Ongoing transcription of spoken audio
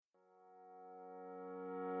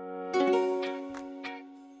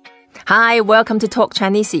Hi, welcome to Talk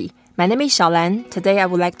Chinese. My name is ShaoLan. Today I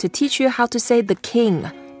would like to teach you how to say the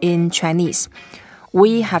king in Chinese.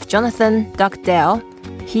 We have Jonathan Dugdale.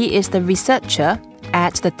 He is the researcher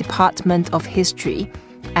at the Department of History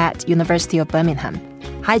at University of Birmingham.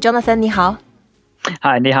 Hi, Jonathan, 你好.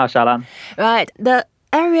 Hi, 你好, ShaoLan. Right, the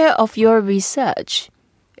area of your research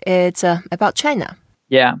is about China.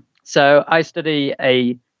 Yeah, so I study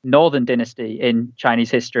a northern dynasty in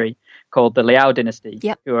Chinese history called the Liao dynasty,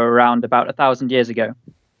 who were around about 1,000 years ago.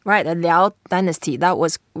 Right, the Liao dynasty, that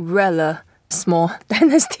was rather small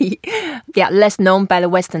dynasty. Less known by the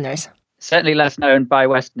Westerners. Certainly less known by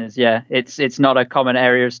Westerners, yeah. It's not a common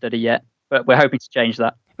area of study yet, but we're hoping to change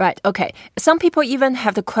that. Right, okay. Some people even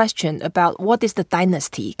have the question about what is the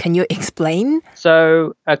dynasty. Can you explain?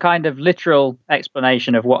 So a kind of literal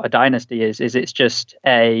explanation of what a dynasty is it's just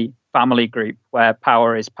a family group where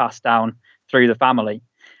power is passed down through the family.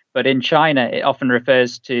 But in China, it often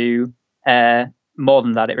refers to more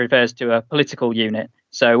than that. It refers to a political unit.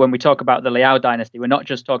 So when we talk about the Liao dynasty, we're not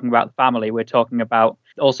just talking about the family, we're talking about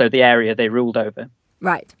also the area they ruled over.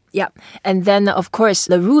 Right, yeah. And then, of course,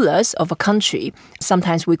 the rulers of a country,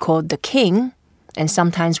 sometimes we call the king, and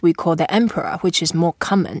sometimes we call the emperor, which is more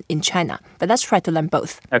common in China. But let's try to learn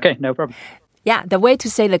both. Okay, no problem. Yeah, the way to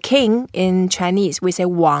say the king in Chinese, we say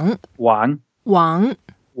Wang. Wang. Wang.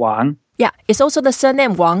 Wang. Yeah, it's also the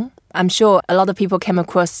surname Wang. I'm sure a lot of people came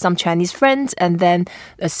across some Chinese friends and then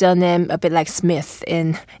a surname a bit like Smith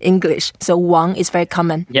in English. So Wang is very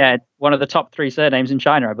common. Yeah, one of the top 3 surnames in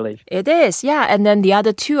China, I believe. It is, yeah. And then the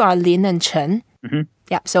other 2 are Lin and Chen. Mm-hmm.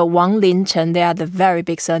 Yeah, so Wang, Lin, Chen, they are the very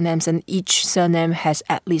big surnames, and each surname has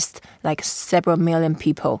at least like several million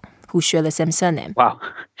people who share the same surname. Wow.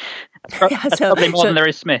 That's probably more than there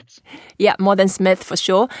is Smiths. Yeah, more than Smith for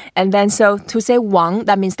sure. And then so to say Wang,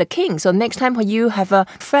 that means the king. So next time when you have a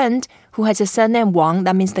friend who has a surname Wang,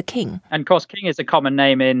 that means the king. And of course, king is a common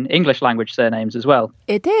name in English language surnames as well.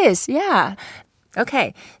 It is, yeah.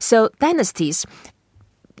 Okay, so dynasties.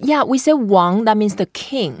 Yeah, we say Wang, that means the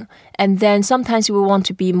king. And then sometimes we want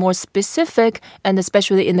to be more specific, and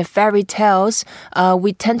especially in the fairy tales,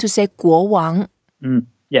 we tend to say 国王.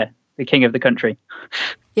 Yeah, the king of the country.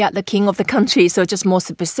 Yeah, the king of the country. So just more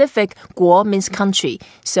specific, 国 means country.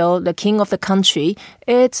 So the king of the country,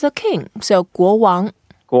 it's a king. So 国王.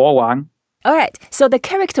 国王. All right, so the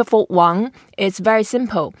character for Wang is very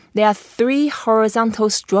simple. There are 3 horizontal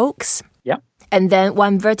strokes. Yeah. And then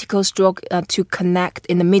 1 vertical stroke to connect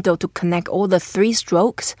in the middle to connect all the 3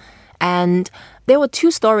 strokes. And there were 2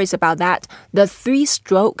 stories about that. The 3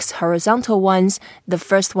 strokes, horizontal ones, the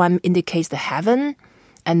first one indicates the heaven,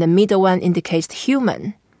 and the middle one indicates the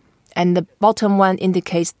human, and the bottom one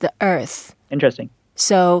indicates the earth. Interesting.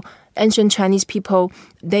 So ancient Chinese people,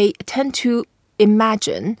 they tend to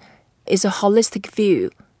imagine it's a holistic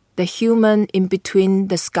view, the human in between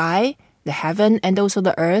the sky, the heaven, and also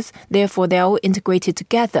the earth. Therefore, they're all integrated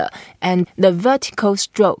together. And the vertical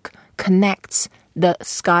stroke connects the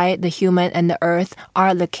sky, the human, and the earth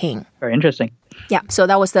are the king. Very interesting. Yeah, so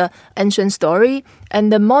that was the ancient story.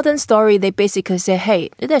 And the modern story, they basically say, hey,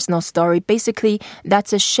 there's no story. Basically,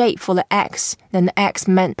 that's a shape for the X. Then the X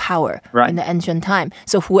meant power in the ancient time.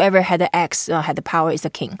 So whoever had the X, had the power is the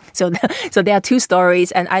king. So there are 2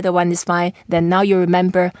 stories, and either one is fine. Then now you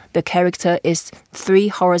remember the character is 3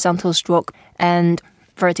 horizontal stroke and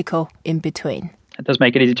vertical in between. That does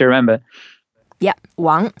make it easy to remember. Yeah,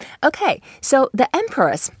 Wang. Okay, so the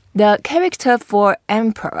emperors. The character for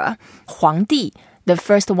emperor, 皇帝, the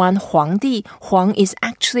first one, 皇帝, Huang is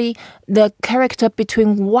actually the character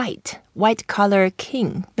between white color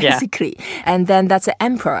king, basically. Yeah. And then that's an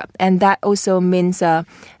emperor. And that also means the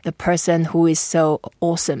person who is so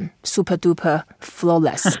awesome, super duper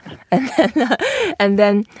flawless. and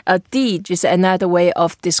then 帝 is another way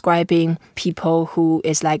of describing people who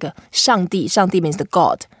is like a 上帝. 上帝 means the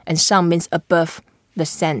god, and 上 means above the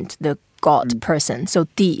saint, the God person. So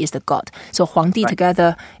Di is the God. So Huang Di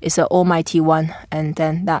together is the almighty one. And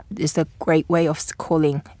then that is the great way of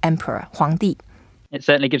calling emperor, Huang Di. It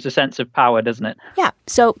certainly gives a sense of power, doesn't it? Yeah.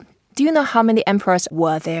 So do you know how many emperors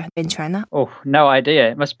were there in China? Oh, no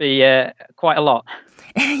idea. It must be quite a lot.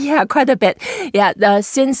 Yeah, quite a bit. Yeah,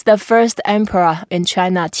 since the first emperor in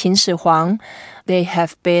China, Qin Shi Huang, they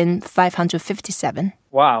have been 557.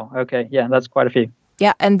 Wow. Okay. Yeah, that's quite a few.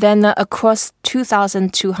 Yeah, and then across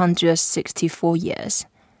 2,264 years.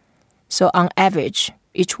 So on average,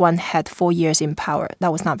 each one had 4 years in power.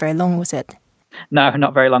 That was not very long, was it? No,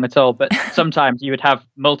 not very long at all. But sometimes you would have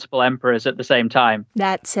multiple emperors at the same time.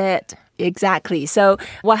 That's it. Exactly. So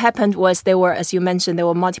what happened was there were, as you mentioned, there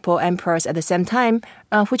were multiple emperors at the same time.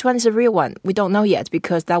 Which one is the real one? We don't know yet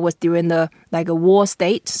because that was during the a war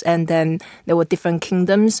state, and then there were different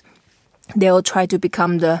kingdoms. They all tried to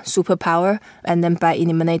become the superpower, and then by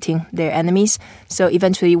eliminating their enemies. So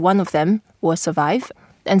eventually one of them will survive.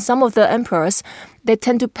 And some of the emperors, they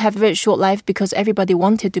tend to have a very short life because everybody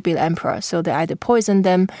wanted to be the emperor. So they either poisoned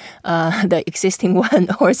them, the existing one,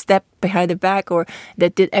 or stepped behind the back, or they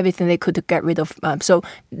did everything they could to get rid of. So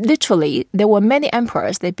literally, there were many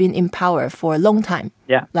emperors. They've been in power for a long time.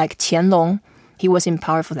 Yeah. Like Qianlong, he was in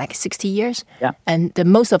power for 60 years. Yeah. And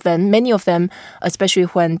many of them, especially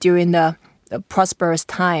when during the prosperous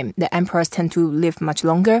time, the emperors tend to live much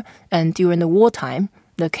longer. And during the wartime,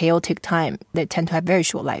 the chaotic time, they tend to have very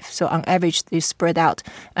short life. So on average, they spread out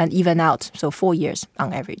and even out. So 4 years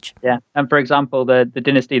on average. Yeah. And for example, the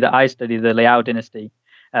dynasty that I study, the Liao dynasty,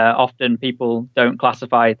 often people don't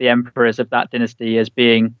classify the emperors of that dynasty as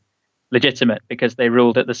being legitimate because they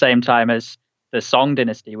ruled at the same time as the Song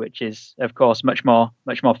dynasty, which is, of course, much more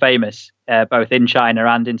famous, both in China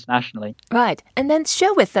and internationally. Right. And then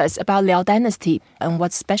share with us about Liao dynasty and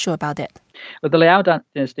what's special about it. Well, the Liao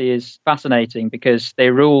dynasty is fascinating because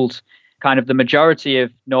they ruled kind of the majority of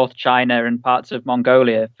North China and parts of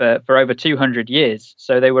Mongolia for over 200 years.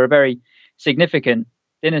 So they were a very significant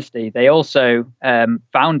dynasty. They also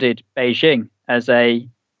founded Beijing as a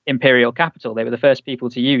imperial capital. They were the first people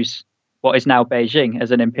to use what is now Beijing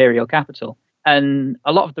as an imperial capital. And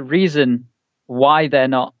a lot of the reason why they're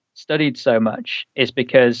not studied so much is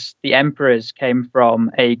because the emperors came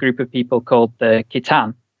from a group of people called the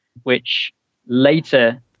Khitan, which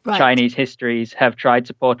later Chinese histories have tried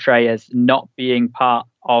to portray as not being part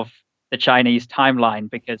of the Chinese timeline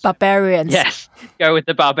because... Barbarians. Yes, go with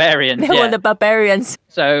the barbarians. They were the barbarians.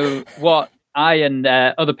 So what I and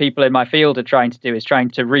other people in my field are trying to do is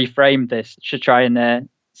trying to reframe this to try and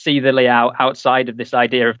see the Liao outside of this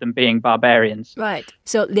idea of them being barbarians. Right.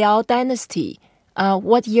 So Liao dynasty,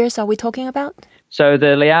 what years are we talking about? So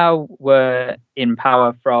the Liao were in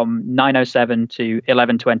power from 907 to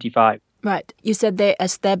 1125. Right. You said they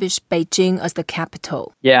established Beijing as the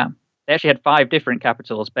capital. Yeah. They actually had 5 different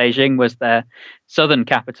capitals. Beijing was their southern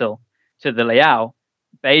capital. To the Liao,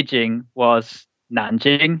 Beijing was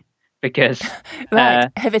Nanjing because... right.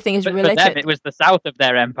 Everything is related. For them, it was the south of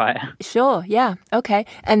their empire. Sure. Yeah. Okay.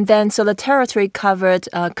 And then, so the territory covered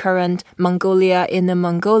current Mongolia, Inner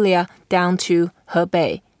Mongolia, down to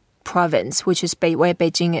Hebei province, which is where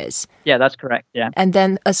Beijing is. Yeah, that's correct. Yeah. And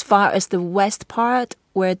then as far as the west part,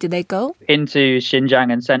 where did they go? Into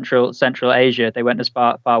Xinjiang and Central Asia. They went as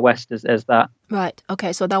far west as that. Right.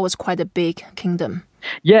 Okay. So that was quite a big kingdom.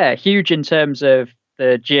 Yeah, huge in terms of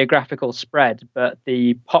the geographical spread, but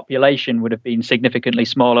the population would have been significantly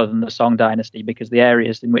smaller than the Song dynasty because the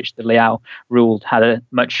areas in which the Liao ruled had a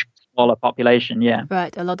much smaller population. Yeah.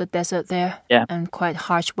 Right. A lot of desert there. Yeah. And quite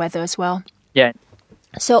harsh weather as well. Yeah.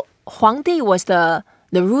 So Huangdi was the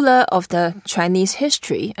ruler of the Chinese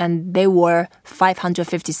history, and there were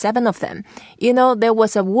 557 of them. You know, there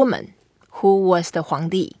was a woman who was the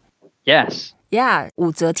Huangdi. Yes. Yeah,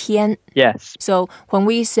 武则天. Yes. So when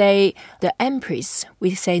we say the empress,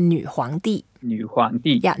 we say 女皇帝. 女皇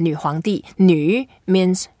帝. Yeah, 女皇帝. 女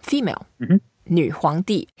means female. Mm-hmm. 女皇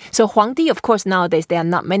帝. So 皇帝, of course, nowadays there are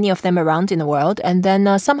not many of them around in the world. And then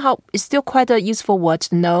somehow it's still quite a useful word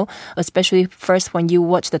to know, especially first when you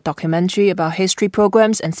watch the documentary about history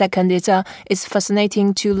programs. And second, it's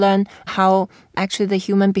fascinating to learn how actually the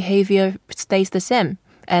human behavior stays the same.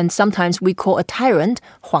 And sometimes we call a tyrant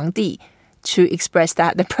皇帝 to express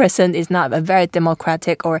that the person is not a very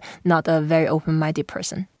democratic or not a very open-minded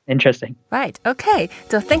person. Interesting. Right. Okay.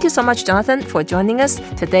 So thank you so much, Jonathan, for joining us.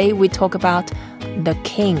 Today we talk about the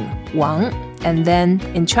king, Wang. And then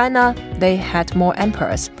in China, they had more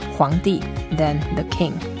emperors, Huangdi, than the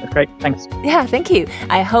king. That's great. Thanks. Yeah, thank you.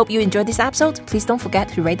 I hope you enjoyed this episode. Please don't forget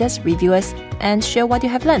to rate us, review us, and share what you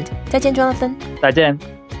have learned. 再见, Jonathan. 再见.